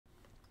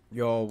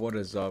Yo, what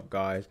is up,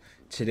 guys?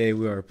 Today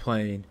we are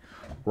playing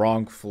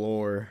Wrong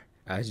Floor,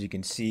 as you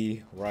can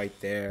see right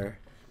there.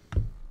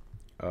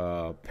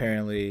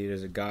 Apparently,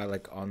 there's a guy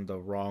like on the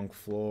wrong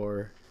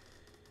floor,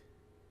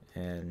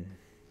 and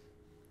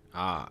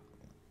ah,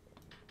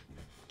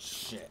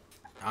 shit,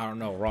 I don't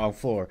know, wrong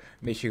floor.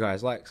 Make sure you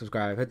guys like,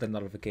 subscribe, hit the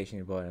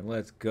notification button.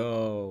 Let's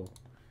go.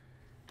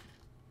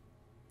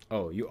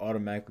 Oh, you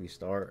automatically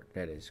start?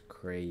 That is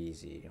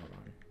crazy. Hold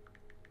on.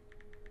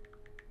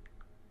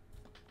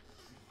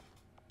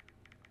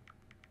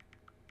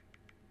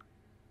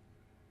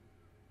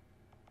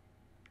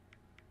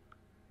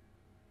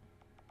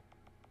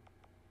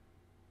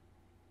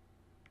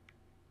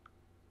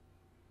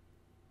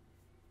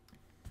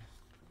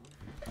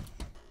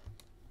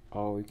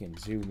 Oh, we can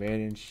zoom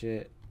in and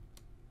shit.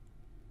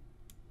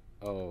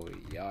 Oh,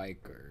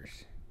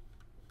 yikers.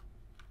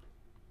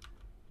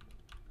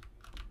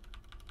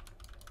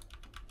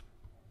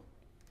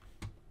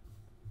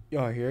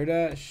 Y'all hear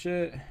that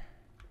shit?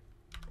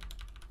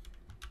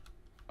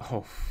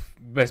 Oh,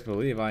 best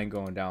believe I ain't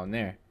going down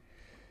there.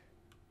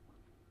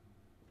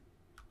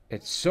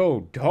 It's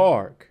so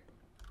dark.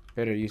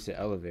 Better use the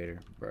elevator,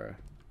 bruh.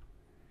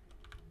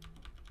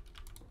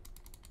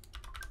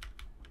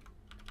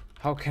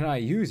 How can I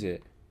use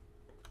it?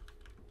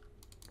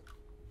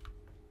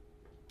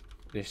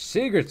 There's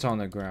cigarettes on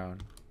the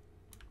ground.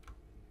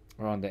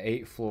 We're on the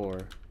 8th floor.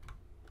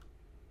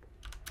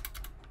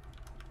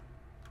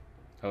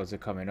 Oh, is it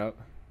coming up?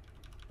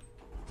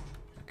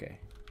 Okay.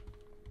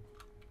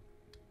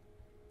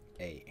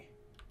 8.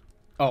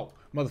 Oh,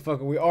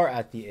 motherfucker, we are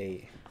at the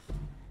 8.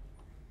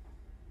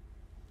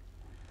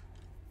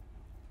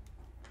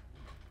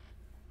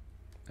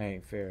 That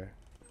ain't fair.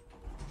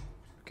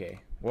 Okay.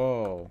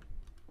 Whoa.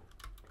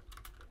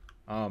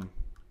 I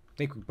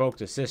think we broke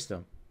the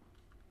system.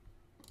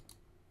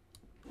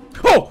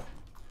 Oh!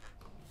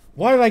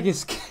 Why did I get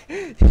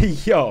scared?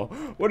 Yo,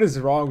 what is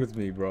wrong with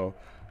me, bro?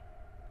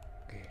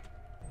 Okay.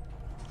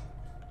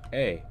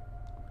 Hey.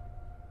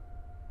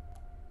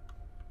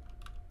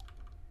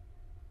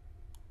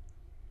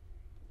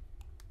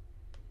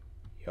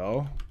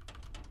 Yo.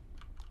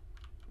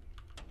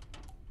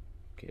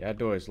 Okay, that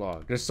door is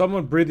locked. There's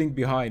someone breathing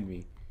behind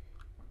me.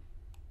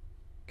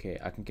 Okay,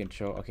 I can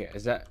control. Okay,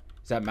 is that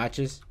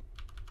matches?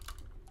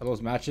 Are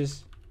those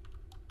matches?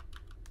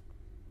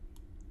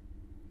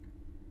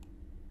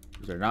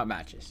 Those are not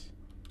matches.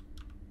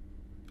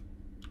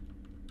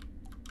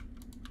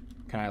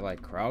 Can I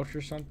like crouch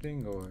or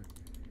something, or?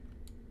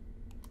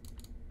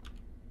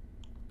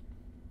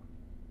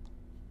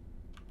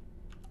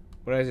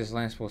 What is this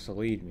lamp supposed to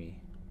lead me?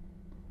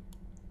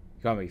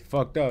 You got me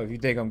fucked up if you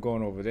think I'm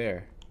going over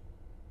there.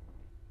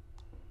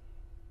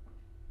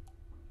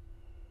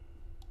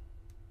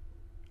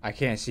 I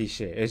can't see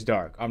shit. It's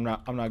dark. I'm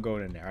not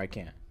going in there. I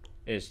can't.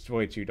 It's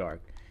way too dark.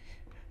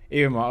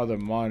 Even my other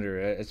monitor,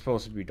 it's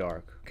supposed to be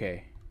dark.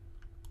 Okay.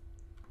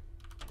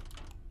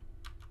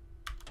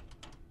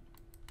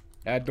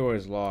 That door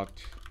is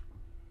locked.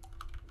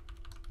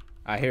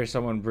 I hear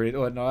someone breathe.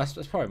 Oh no,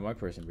 that's probably my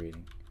person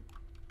breathing.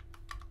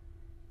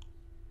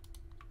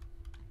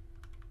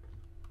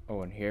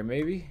 Oh, in here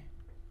maybe?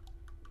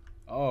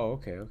 Oh,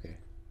 okay, okay.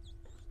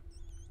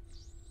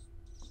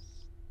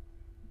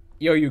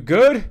 Yo, you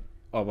good?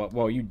 Oh,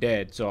 well, you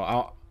dead, so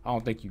I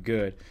don't think you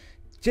good.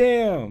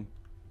 Damn!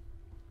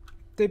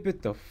 They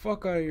bit the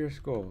fuck out of your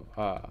skull.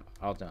 I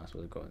don't think I'm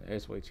supposed to go in there.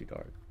 It's way too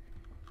dark.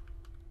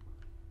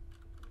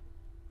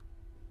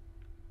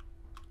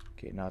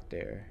 Okay, not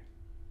there.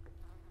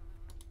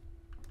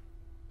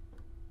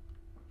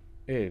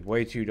 It is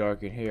way too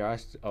dark in here.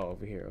 Oh,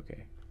 over here,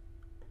 okay.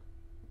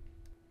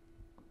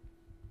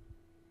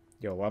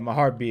 Yo, why my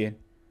heart beating?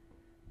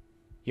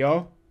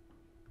 Yo?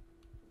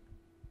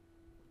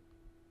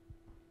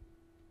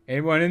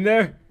 Anyone in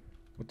there?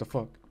 What the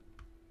fuck?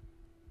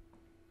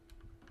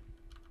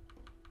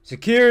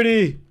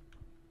 Security!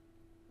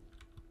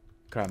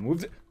 Can I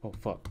move it? Oh,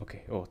 fuck.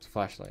 Okay. Oh, it's a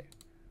flashlight.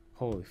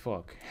 Holy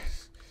fuck.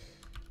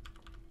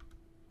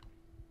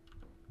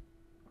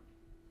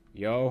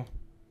 Yo.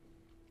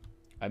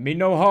 I mean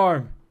no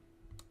harm.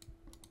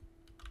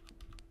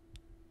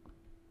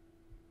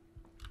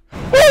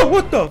 Oh,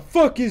 what the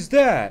fuck is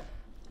that?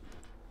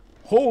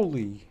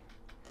 Holy.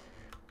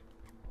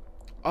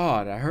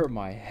 Ah, that hurt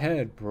my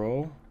head,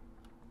 bro.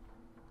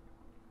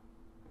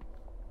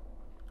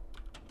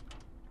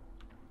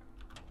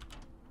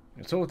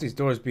 What's up with these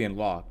doors being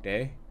locked,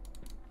 eh?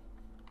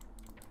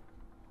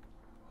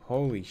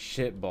 Holy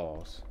shit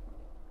balls.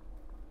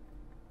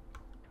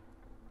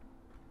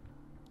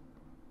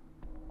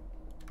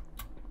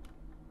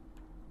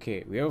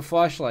 Okay, we have a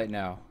flashlight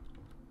now.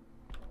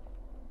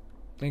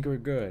 Think we're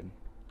good.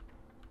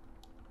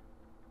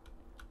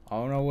 I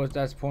don't know what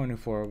that's pointing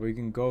for. We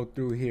can go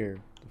through here.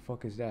 The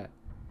fuck is that?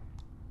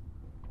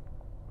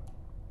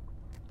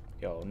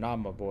 Yo, nah,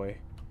 my boy.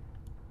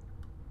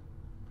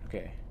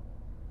 Okay.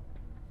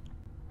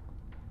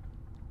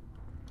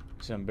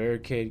 Some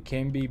barricade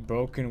can be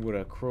broken with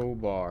a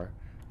crowbar.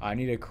 I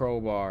need a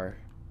crowbar.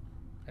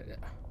 Did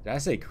I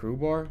say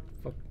crowbar?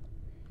 Fuck.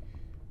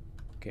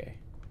 Okay.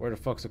 Where the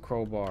fuck's a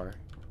crowbar?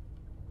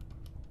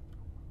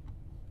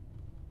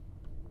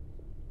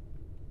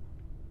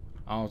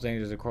 I don't think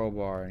there's a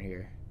crowbar in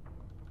here.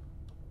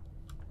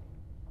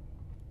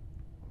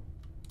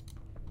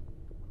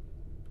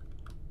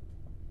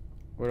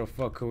 Where the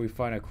fuck could we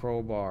find a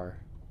crowbar?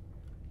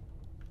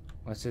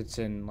 Unless it's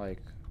in,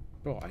 like,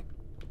 bro,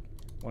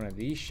 one of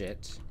these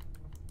shits.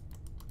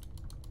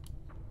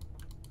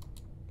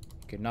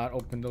 Cannot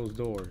open those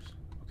doors.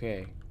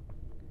 Okay.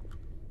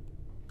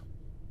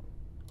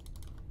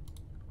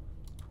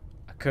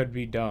 I could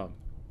be dumb.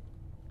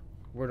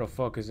 Where the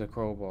fuck is the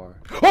crowbar?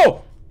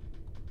 Oh!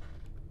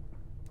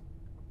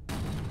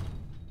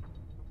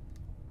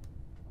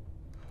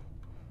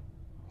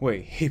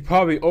 Wait, he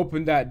probably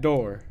opened that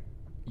door.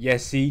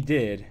 Yes, he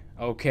did.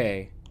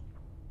 Okay.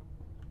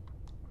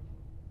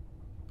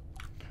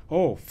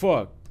 Oh,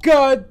 fuck.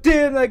 God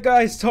damn, that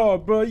guy's tall,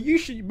 bro. You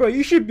should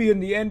be in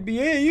the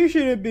NBA. You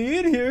shouldn't be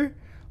in here.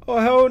 Oh,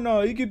 hell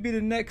no. You could be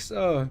the next,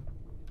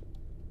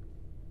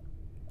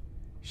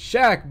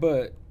 Shaq,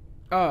 but,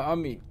 I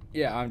mean,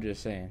 yeah, I'm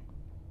just saying.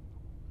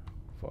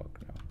 Fuck,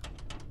 no.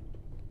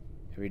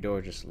 Every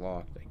door just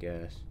locked, I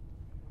guess.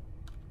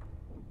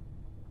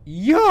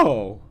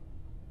 Yo!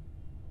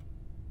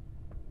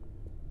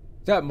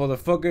 That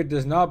motherfucker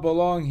does not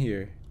belong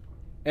here.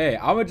 Hey,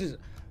 I'ma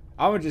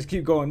just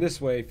keep going this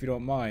way if you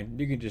don't mind.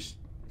 You can just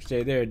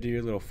stay there and do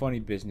your little funny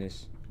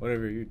business.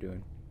 Whatever you're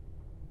doing.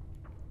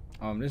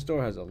 This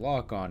door has a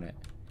lock on it.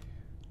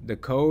 The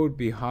code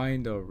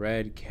behind the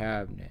red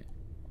cabinet.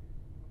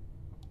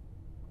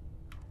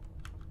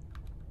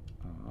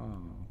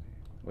 Oh,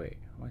 wait.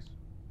 What?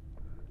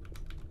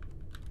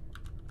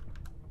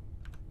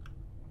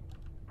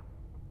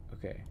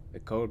 Okay, the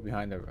code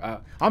behind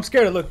the. I'm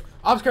scared to look.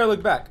 I'm scared to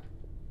look back.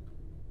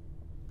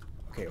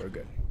 Okay, we're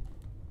good.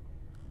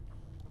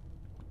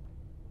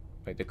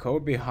 Wait, the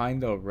code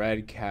behind the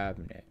red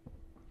cabinet.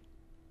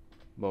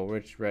 Well,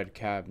 which red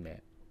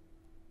cabinet?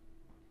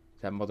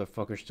 Is that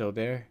motherfucker still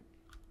there?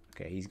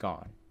 Okay, he's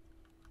gone.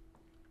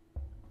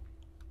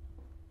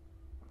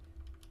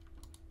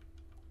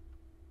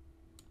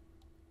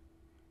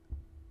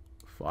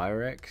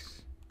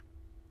 Firex?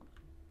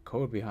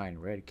 Code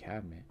behind red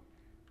cabinet.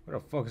 Where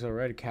the fuck is a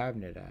red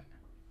cabinet at?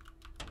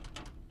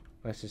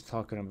 Let's just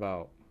talking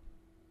about.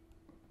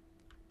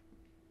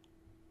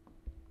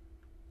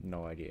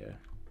 No idea.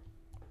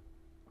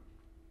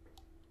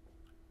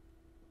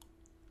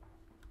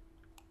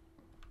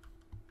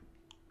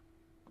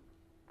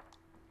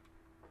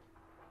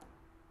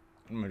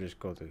 I'm gonna just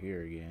go through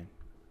here again.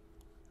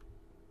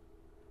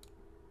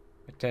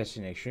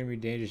 Attention, extremely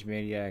dangerous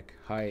maniac.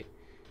 Height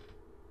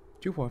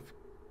 2.5.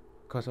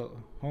 Cause a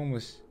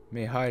homeless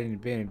may hide in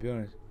abandoned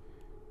buildings.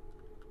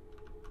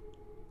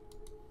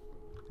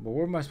 But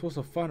where am I supposed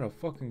to find a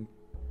fucking?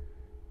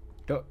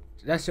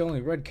 That's the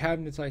only red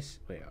cabinets I see.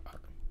 Wait.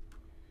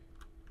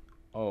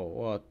 Oh,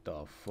 what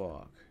the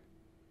fuck?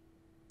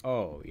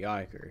 Oh,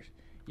 yikers.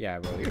 Yeah,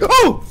 bro.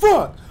 Oh,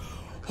 fuck!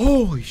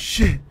 Holy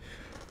shit!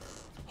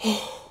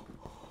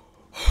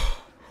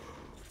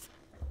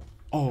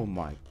 Oh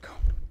my god.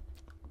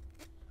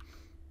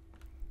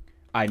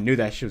 I knew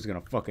that shit was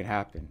gonna fucking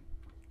happen.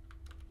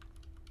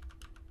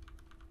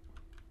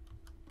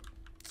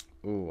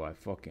 Ooh, I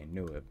fucking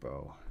knew it,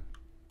 bro.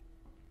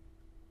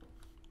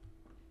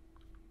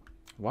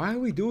 Why are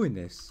we doing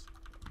this?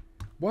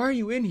 Why are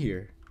you in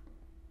here?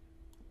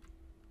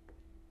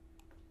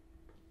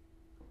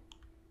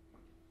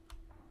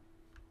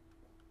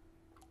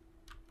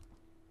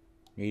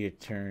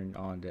 Need to turn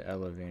on the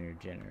elevator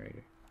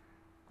generator.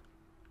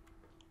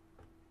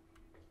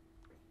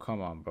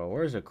 Come on, bro.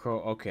 Where's the crow?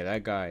 Okay,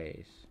 that guy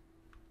is.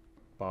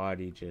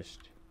 Body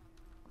just.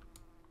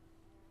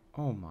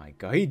 Oh my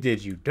god. He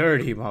did you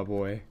dirty, my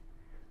boy.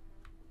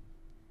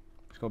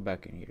 Let's go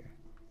back in here.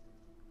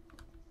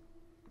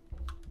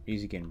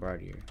 Easy getting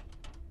bright here.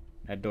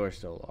 That door's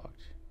still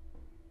locked.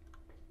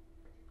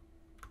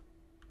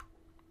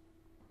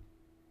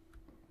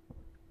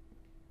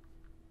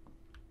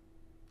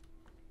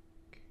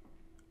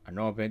 I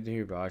know I've been through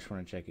here, but I just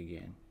want to check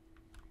again.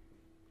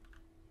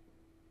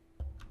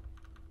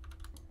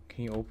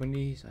 Can you open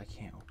these? I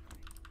can't open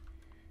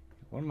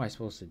it. What am I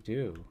supposed to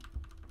do?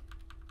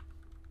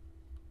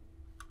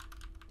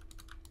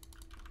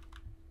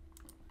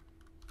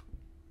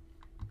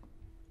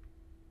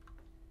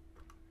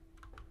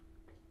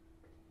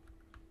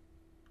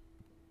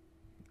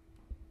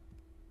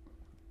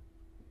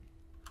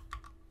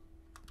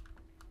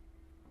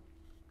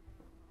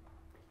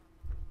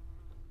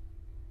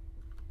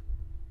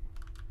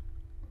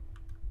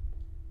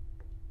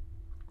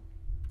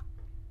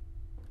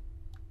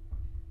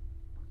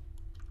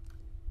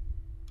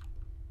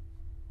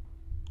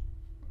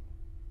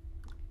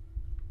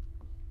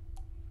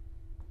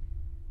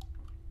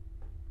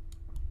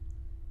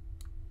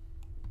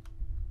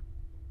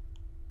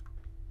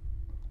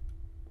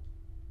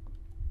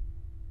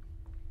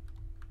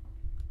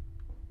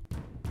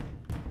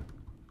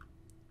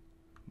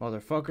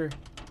 Motherfucker.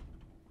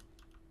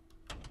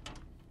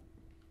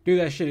 Do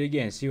that shit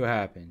again. See what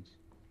happens.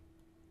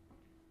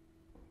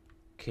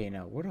 Okay,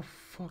 now what the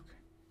fuck?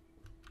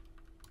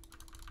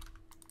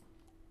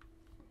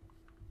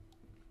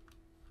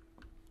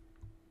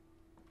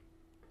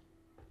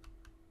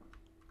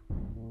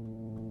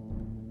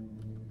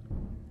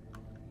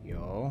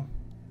 Yo.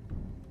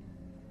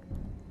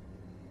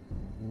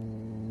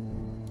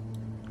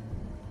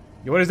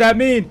 Yo, what does that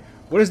mean?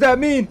 What does that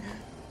mean?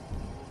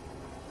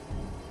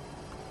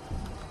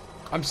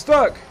 I'm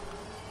stuck.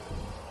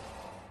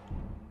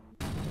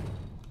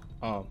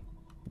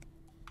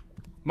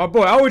 My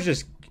boy, I was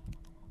just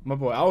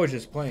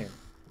playing.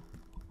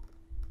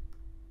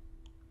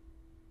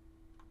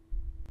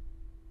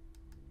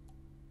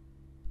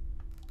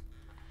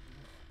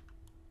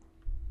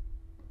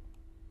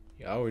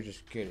 Yeah, I was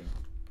just kidding.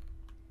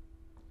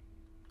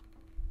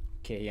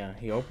 Okay, yeah,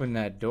 he opened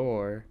that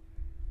door.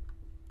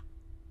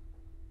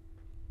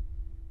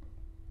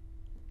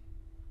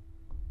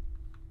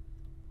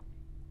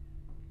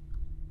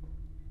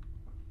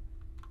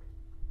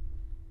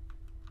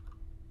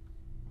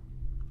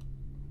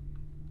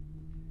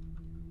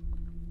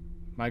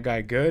 My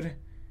guy good?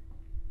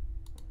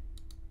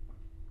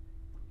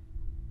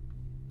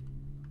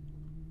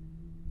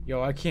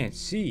 Yo, I can't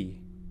see.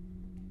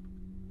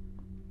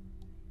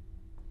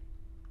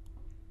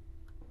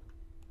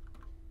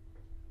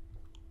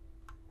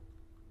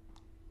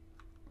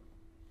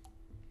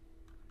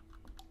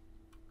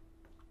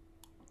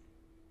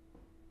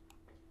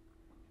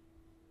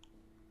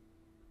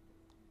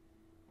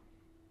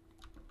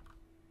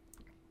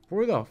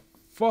 What the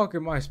fuck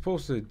am I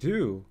supposed to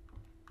do?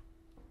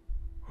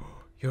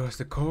 Yo, that's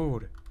the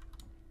code.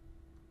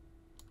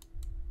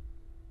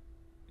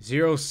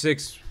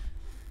 0661.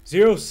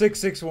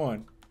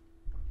 0661.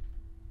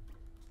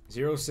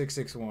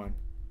 0661.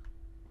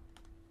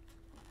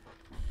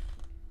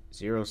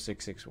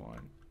 0661.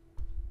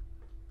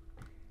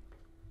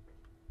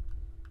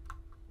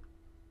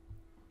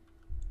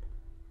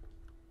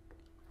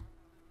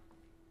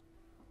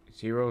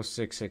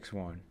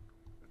 0661.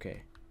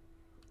 Okay.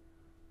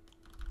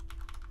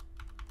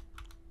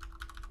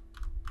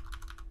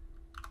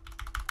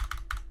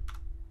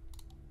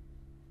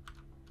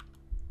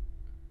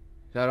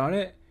 Is that on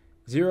it?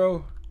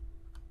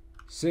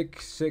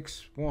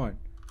 0661.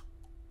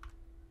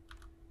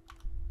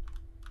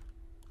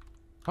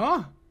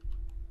 Huh?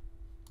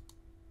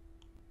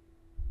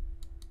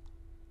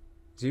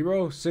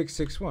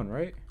 0661,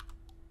 right?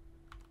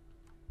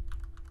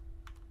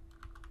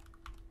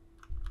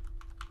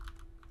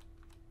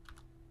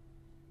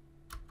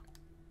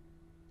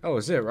 Oh,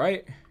 is it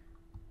right?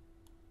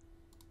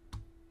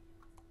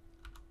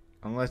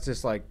 Unless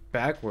it's like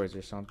backwards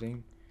or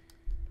something.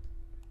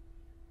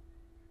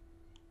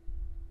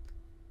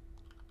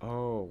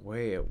 Oh,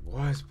 wait, it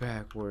was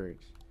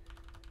backwards.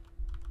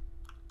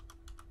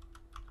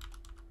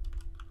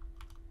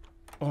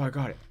 Oh, I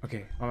got it.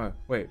 Okay,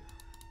 wait.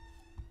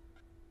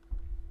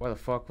 Why the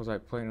fuck was I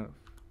playing?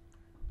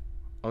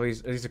 Oh,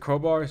 these the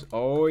crowbars?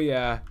 Oh,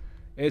 yeah.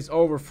 It's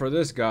over for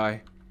this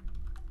guy.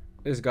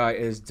 This guy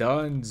is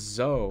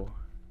donezo.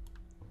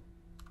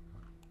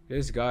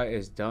 This guy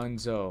is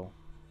donezo.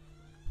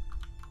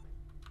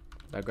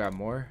 Did I grab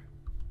more?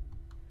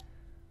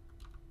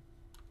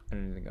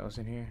 Anything else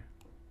in here?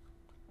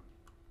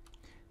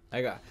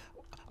 I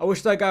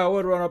wish that guy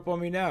would run up on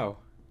me now.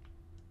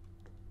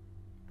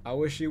 I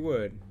wish he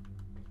would.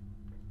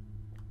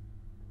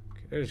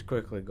 Okay, let's just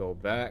quickly go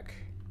back.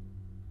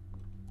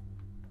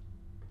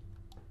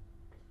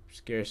 I'm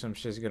scared some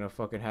shit's gonna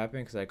fucking happen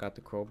because I got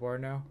the crowbar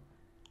now.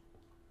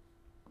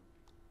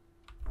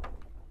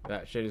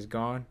 That shit is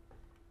gone.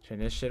 Turn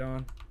this shit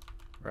on,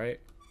 right?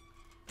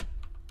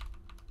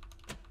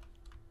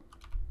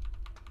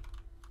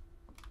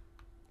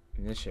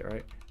 And this shit,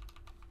 right?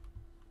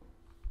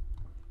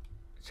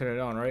 Turn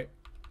it on, right?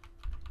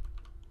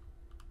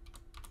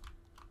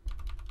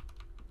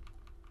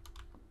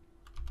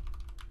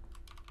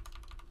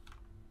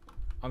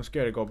 I'm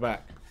scared to go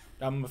back.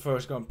 I'm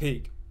first gonna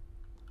peek.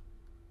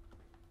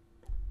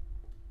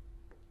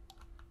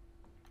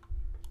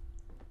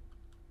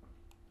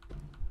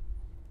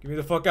 Get me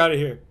the fuck out of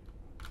here.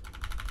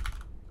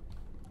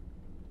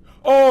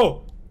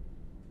 Oh!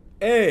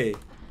 Hey!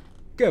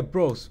 Get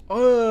bros.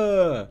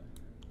 Oh!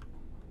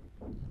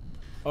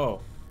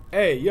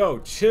 Hey, yo,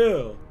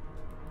 chill.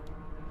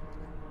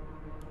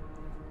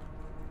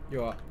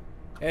 Yo,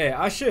 hey,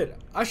 I should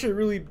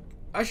really get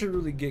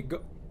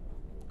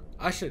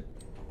I should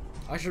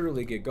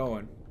really get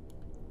going.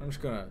 I'm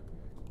just gonna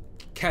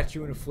catch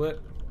you in a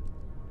flip.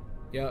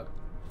 Yep.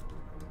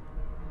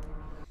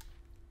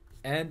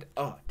 And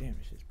oh damn,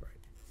 this shit's bright.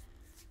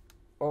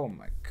 Oh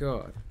my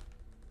god.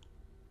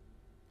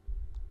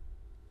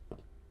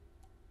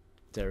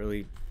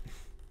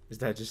 Is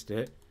that just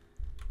it?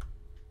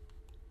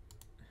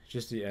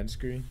 Just the end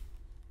screen?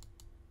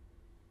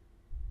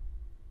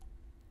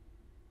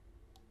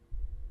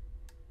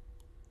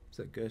 Is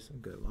that good? Some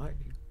good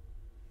lighting.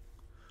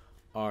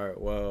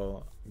 Alright,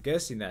 well, I'm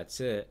guessing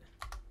that's it.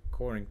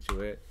 According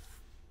to it.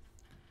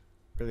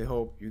 Really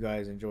hope you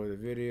guys enjoy the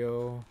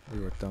video.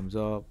 Leave a thumbs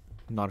up,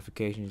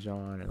 notifications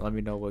on, and let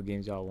me know what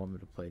games y'all want me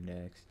to play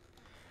next.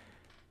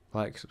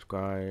 Like,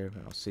 subscribe,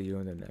 and I'll see you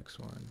in the next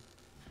one.